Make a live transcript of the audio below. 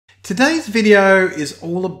Today's video is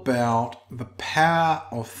all about the power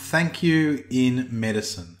of thank you in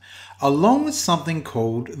medicine, along with something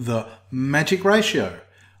called the magic ratio.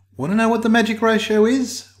 Want to know what the magic ratio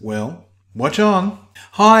is? Well, watch on.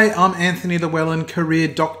 Hi, I'm Anthony Llewellyn, career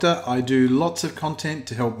doctor. I do lots of content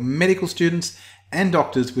to help medical students and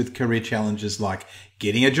doctors with career challenges like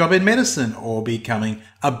getting a job in medicine or becoming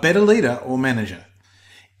a better leader or manager.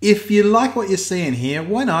 If you like what you're seeing here,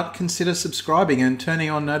 why not consider subscribing and turning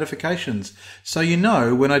on notifications so you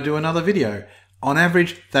know when I do another video. On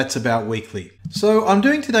average, that's about weekly. So I'm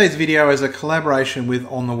doing today's video as a collaboration with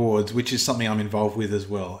On The Wards, which is something I'm involved with as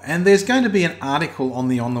well. And there's going to be an article on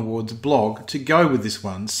the On The Wards blog to go with this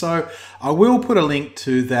one. So I will put a link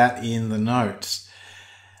to that in the notes.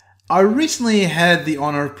 I recently had the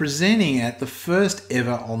honour of presenting at the first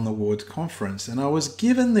ever On The Wards conference, and I was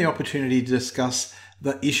given the opportunity to discuss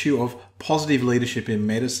the issue of positive leadership in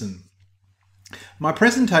medicine. My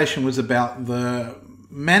presentation was about the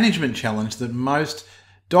management challenge that most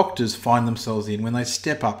doctors find themselves in when they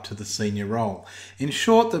step up to the senior role. In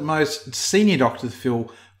short, that most senior doctors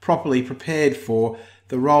feel properly prepared for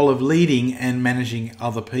the role of leading and managing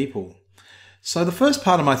other people. So the first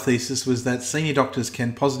part of my thesis was that senior doctors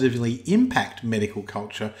can positively impact medical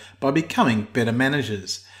culture by becoming better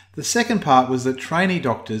managers. The second part was that trainee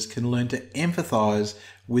doctors can learn to empathise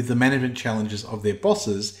with the management challenges of their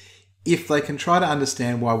bosses if they can try to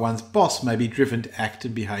understand why one's boss may be driven to act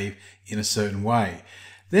and behave in a certain way.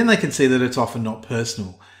 Then they can see that it's often not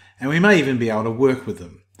personal, and we may even be able to work with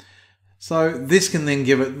them. So this can then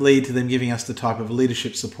lead to them giving us the type of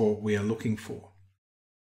leadership support we are looking for.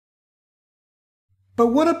 But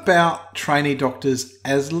what about trainee doctors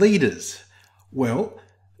as leaders? Well,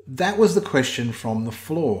 that was the question from the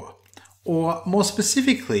floor. Or more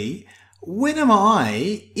specifically, when am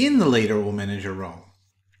I in the leader or manager role?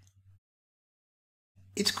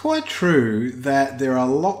 It's quite true that there are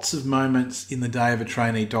lots of moments in the day of a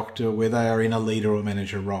trainee doctor where they are in a leader or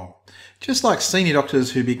manager role. Just like senior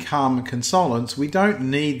doctors who become consultants, we don't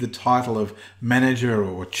need the title of manager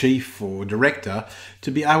or chief or director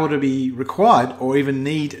to be able to be required or even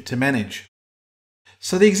need to manage.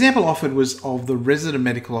 So the example offered was of the resident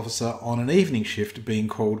medical officer on an evening shift being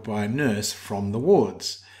called by a nurse from the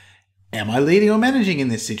wards. Am I leading or managing in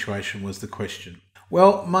this situation, was the question.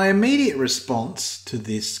 Well, my immediate response to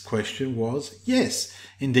this question was, yes,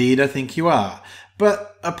 indeed I think you are.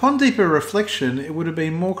 But upon deeper reflection, it would have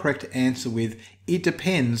been more correct to answer with, it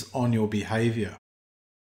depends on your behaviour.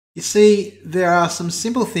 You see, there are some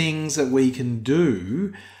simple things that we can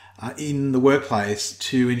do in the workplace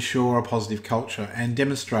to ensure a positive culture and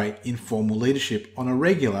demonstrate informal leadership on a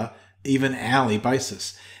regular, even hourly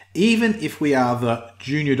basis, even if we are the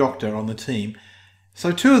junior doctor on the team.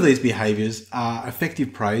 So two of these behaviours are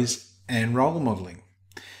effective praise and role modelling.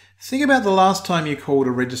 Think about the last time you called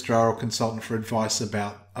a registrar or consultant for advice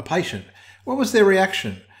about a patient. What was their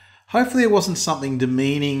reaction? Hopefully it wasn't something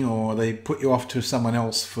demeaning or they put you off to someone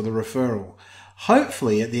else for the referral.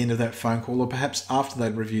 Hopefully at the end of that phone call, or perhaps after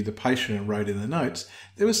they'd reviewed the patient and wrote in the notes,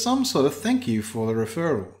 there was some sort of thank you for the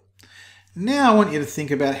referral. Now I want you to think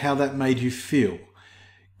about how that made you feel.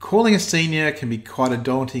 Calling a senior can be quite a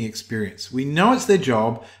daunting experience. We know it's their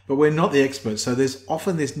job, but we're not the experts, so there's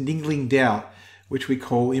often this niggling doubt, which we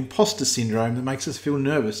call imposter syndrome, that makes us feel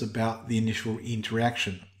nervous about the initial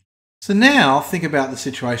interaction. So now think about the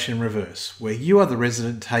situation in reverse, where you are the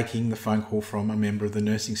resident taking the phone call from a member of the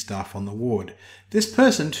nursing staff on the ward. This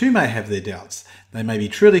person too may have their doubts. They may be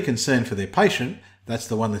truly concerned for their patient. That's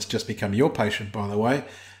the one that's just become your patient, by the way.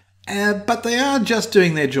 But they are just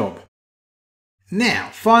doing their job. Now,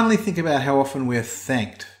 finally think about how often we're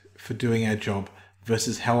thanked for doing our job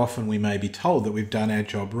versus how often we may be told that we've done our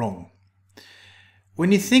job wrong.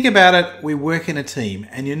 When you think about it, we work in a team,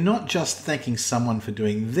 and you're not just thanking someone for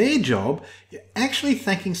doing their job, you're actually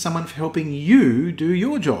thanking someone for helping you do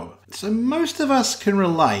your job. So most of us can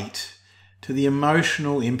relate to the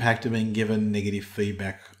emotional impact of being given negative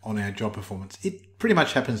feedback on our job performance. It pretty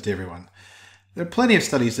much happens to everyone. There are plenty of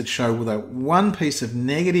studies that show that one piece of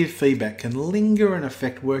negative feedback can linger and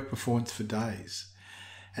affect work performance for days.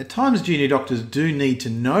 At times, junior doctors do need to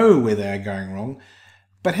know where they are going wrong,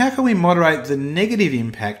 but how can we moderate the negative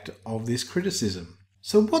impact of this criticism?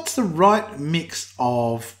 So what's the right mix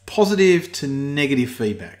of positive to negative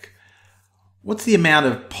feedback? What's the amount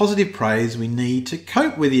of positive praise we need to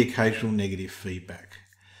cope with the occasional negative feedback?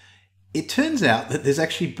 It turns out that there's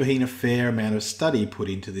actually been a fair amount of study put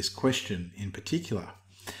into this question in particular.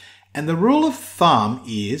 And the rule of thumb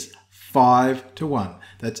is 5 to 1.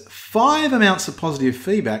 That's 5 amounts of positive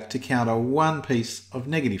feedback to counter 1 piece of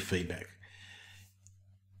negative feedback.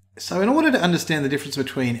 So in order to understand the difference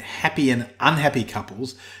between happy and unhappy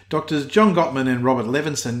couples, Doctors John Gottman and Robert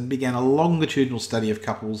Levinson began a longitudinal study of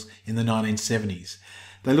couples in the 1970s.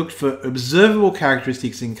 They looked for observable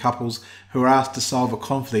characteristics in couples who were asked to solve a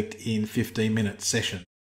conflict in 15-minute sessions.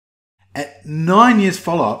 At 9 years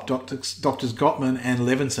follow-up, Doctors Gottman and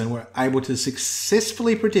Levinson were able to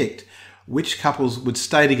successfully predict which couples would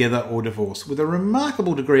stay together or divorce with a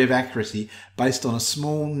remarkable degree of accuracy based on a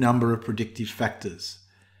small number of predictive factors.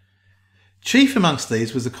 Chief amongst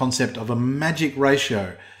these was the concept of a magic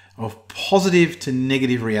ratio of positive to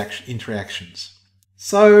negative interactions.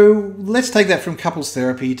 So let's take that from couples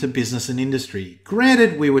therapy to business and industry.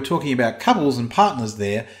 Granted, we were talking about couples and partners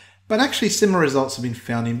there, but actually similar results have been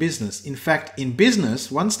found in business. In fact, in business,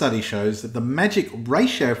 one study shows that the magic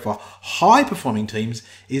ratio for high-performing teams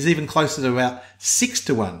is even closer to about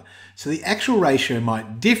 6-1. So the actual ratio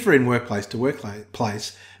might differ in workplace to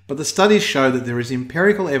workplace, but the studies show that there is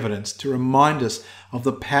empirical evidence to remind us of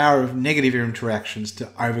the power of negative interactions to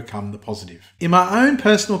overcome the positive. In my own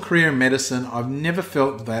personal career in medicine, I've never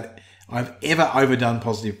felt that I've ever overdone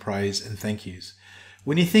positive praise and thank yous.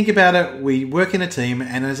 When you think about it, we work in a team,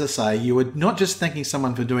 and as I say, you are not just thanking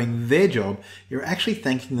someone for doing their job, you're actually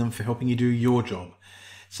thanking them for helping you do your job.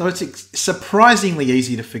 So it's surprisingly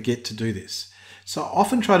easy to forget to do this. So I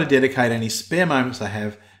often try to dedicate any spare moments I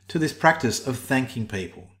have to this practice of thanking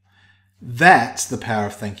people. That's the power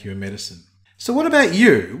of thank you in medicine. So what about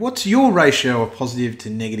you? What's your ratio of positive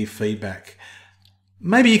to negative feedback?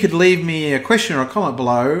 Maybe you could leave me a question or a comment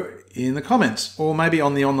below in the comments, or maybe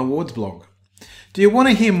on the On the Wards blog. Do you want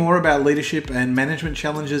to hear more about leadership and management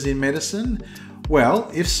challenges in medicine?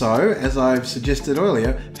 Well, if so, as I've suggested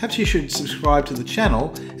earlier, perhaps you should subscribe to the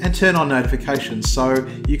channel and turn on notifications so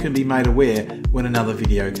you can be made aware when another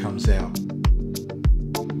video comes out.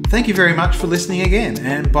 Thank you very much for listening again,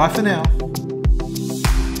 and bye for now.